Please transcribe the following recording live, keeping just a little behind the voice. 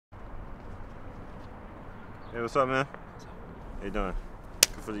Hey, what's up, man? How you doing?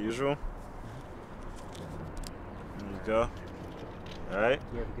 Good for the usual? There you go. All right?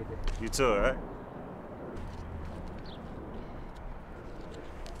 You have a good day. You too, all right?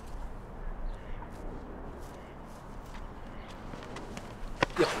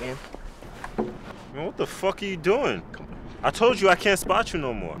 Yo, man. Man, what the fuck are you doing? I told you I can't spot you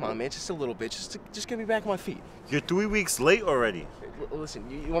no more. Come on, man. Just a little bit. Just get me back on my feet. You're 3 weeks late already. Listen,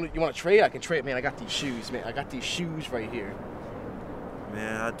 you want to trade? I can trade, man. I got these shoes, man. I got these shoes right here.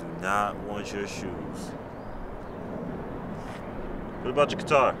 Man, I do not want your shoes. What about your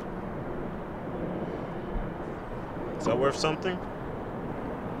guitar? Is that worth something?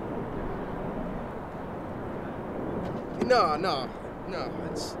 No.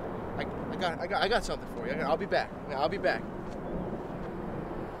 It's I got something for you. I'll be back. I'll be back.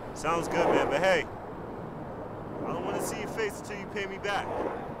 Sounds good, man, but hey, I don't want to see your face until you pay me back.